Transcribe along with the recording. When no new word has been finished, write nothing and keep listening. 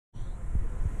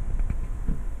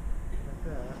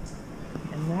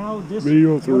how this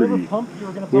Video whatever 3. pump you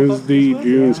were going to pump up Wednesday, this with,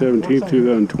 June works 17th, on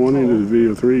 2020. This is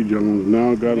video 3. Gentleman's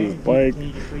now got his bike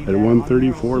at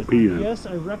 1:34 p.m. Yes,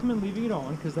 I recommend leaving it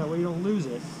on because that way you don't lose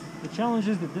it. The challenge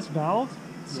is that this valve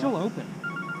is still open.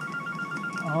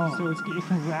 Oh. So it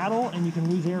can rattle and you can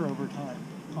lose air over time.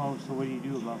 Oh, so what do you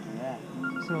do about that?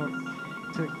 So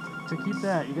to keep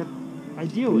that, you got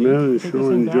ideally Now is take this showing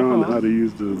thing back John off how to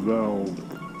use the valve,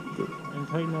 and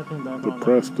tighten that thing back to on.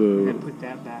 press And the put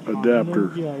that back on. adapter.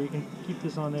 And then, yeah, you can keep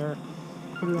this on there.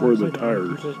 Put it For the upside down, tires.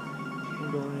 keep it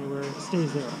from going anywhere. It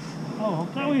stays there. Oh,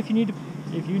 okay. That way, if you need to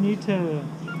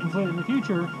inflate it in the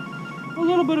future, a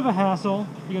little bit of a hassle.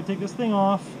 You got to take this thing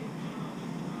off,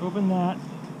 open that,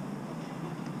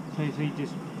 So you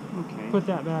just, okay. put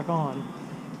that back on.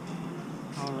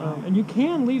 All right. And you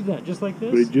can leave that just like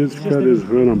this. They just It's cut that his it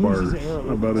handlebars loses air a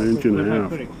little about bit. an inch and If a I half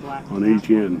put a flat on cap each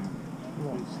end.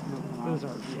 Well, it's still those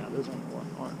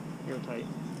aren't airtight.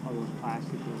 all those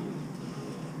plastic ones.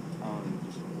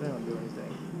 They don't do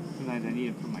anything. Sometimes I need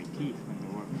them for my teeth when they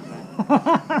work for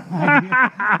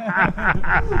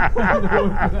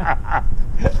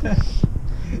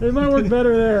that. They might work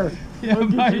better there.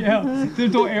 Yeah,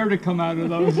 there's no air to come out of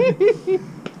those. Just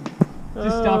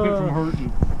stop it from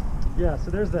hurting. Yeah,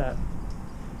 so there's that.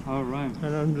 All right.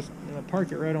 And I'm just going to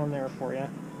park it right on there for you.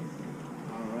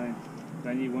 All right.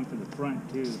 I need one for the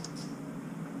front too.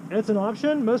 It's an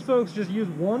option. Most folks just use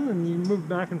one and you move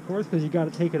back and forth because you got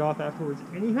to take it off afterwards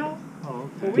anyhow. Oh,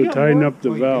 But okay. we To got tighten more. up the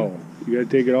Oh, you valve. You gotta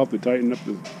take it off to tighten up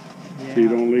the, so you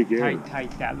don't leak air. Tight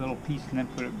that little piece and then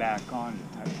put it back on.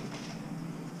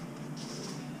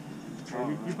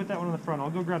 You put that one in the front. I'll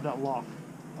go grab that lock.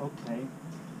 Okay.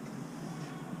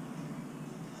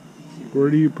 Where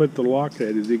do you put the lock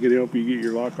at? Is it gonna help you get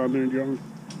your lock on there, John?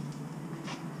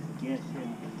 Yes, yeah.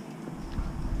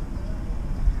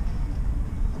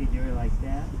 See, do it like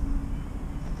that.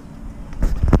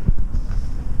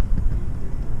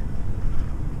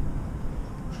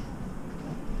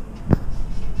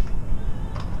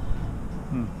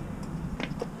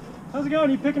 How's it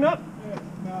going? You picking up? Yeah,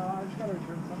 no, I just gotta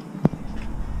return something.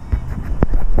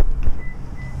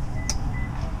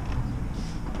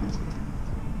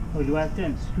 Oh, do I have to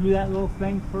unscrew that little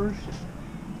thing first?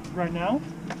 Right now?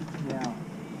 Yeah.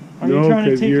 Are you trying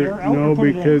to take air out or put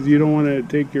it in? because you don't want to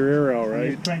take your air out, I'm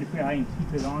right? just trying to figure out how I can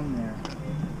keep it on there.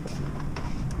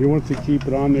 He wants to keep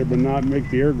it on there, but not make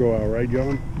the air go out, right,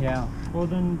 John? Yeah. Well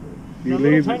then, You that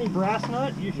little leave tiny it brass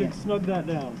nut, you should Yeah. snug that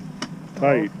down.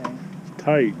 tight, Okay.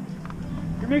 tight.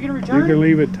 You're making a You return? can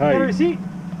leave it You got a tight. receipt?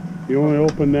 You only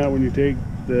open that when you take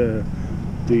the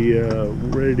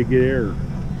ready to get air.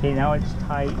 Okay, now it's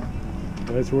tight.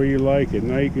 That's where you like it.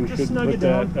 Now you can Just snug put it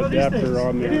down. that Oh, these things, adapter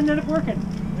on they there. didn't end up working.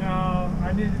 No,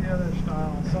 I needed the other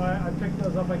style, so I picked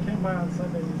those up. I came by on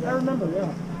Sunday. You I guys- remember, yeah.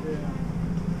 Yeah.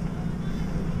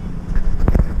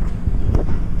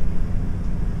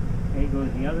 There goes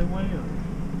the other one.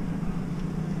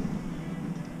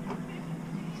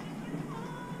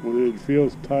 When it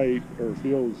feels tight or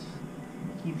feels,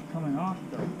 It keeps coming off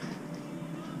though.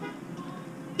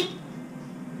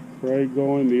 try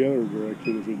going the other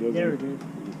direction if it doesn't. There it is.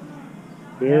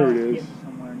 There Now it it's is. getting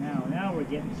somewhere now. Now we're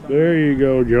getting somewhere. There you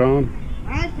go, John.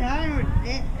 Yeah,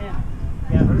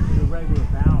 hers is a regular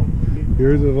valve.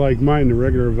 Yours is like mine, the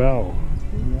regular valve.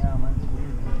 Yeah, mine's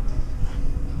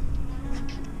weird.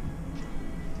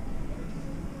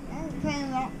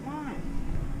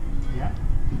 Yeah.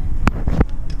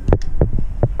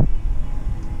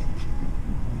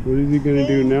 What is he going to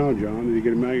do now, John? Is he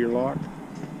going to mount your lock?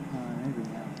 Maybe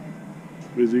now.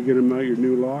 Is he going to mount your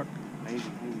new lock? Maybe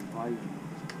why?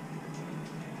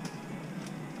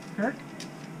 Kirk?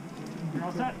 You're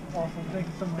all set? Awesome. Thank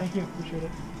you so much. Thank you. Appreciate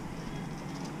it.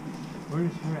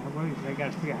 I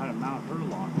gotta figure out how to mount her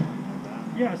lock.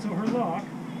 Yeah, so her lock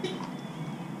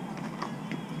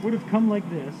would have come like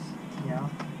this Yeah.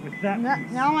 with that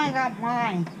piece. Now I got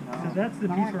mine. So that's the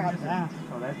Now piece I we're got missing. that.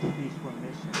 So that's the piece we're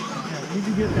missing. Yeah, we need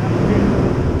to get that fitted.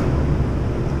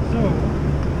 So,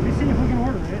 let me see if we can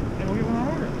order it, and we'll get one on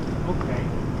order. Okay.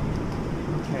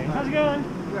 Okay. How's it going?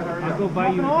 I'll go buy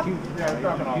you a Dropping few. Yeah,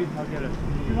 dropping off. I'll get a.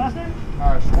 Your last name?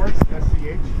 Schwartz,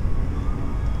 SCH.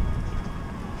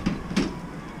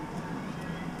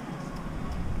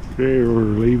 Okay,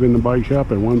 we're leaving the bike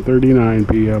shop at 1:39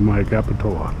 p.m. at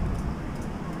Capitola.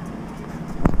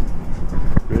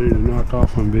 Ready to knock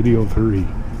off on video 3.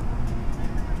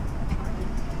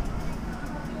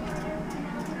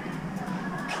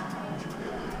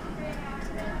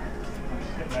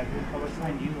 Sit right here. What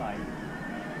kind do you like?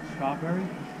 Strawberry?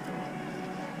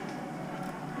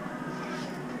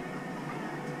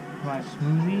 Want a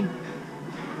smoothie? Here.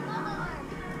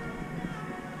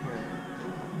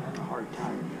 I have a hard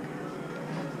time here.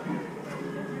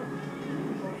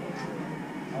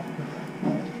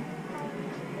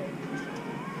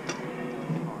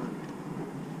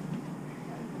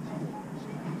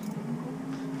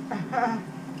 Okay,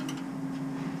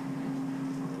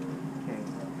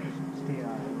 stay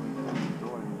out of the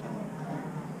door and tell me.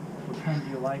 What kind do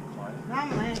you like, Claudia? Not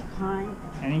my kind.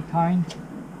 Any kind?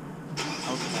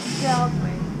 Okay.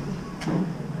 Celebrate.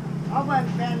 I want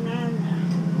banana.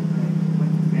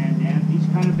 With bandana, these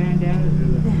kind of bandanas or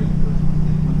the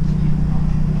ones?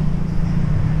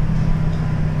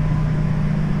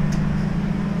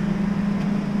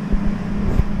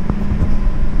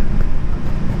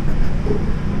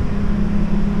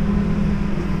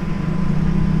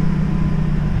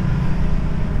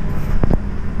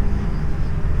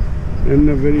 End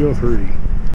of video 3.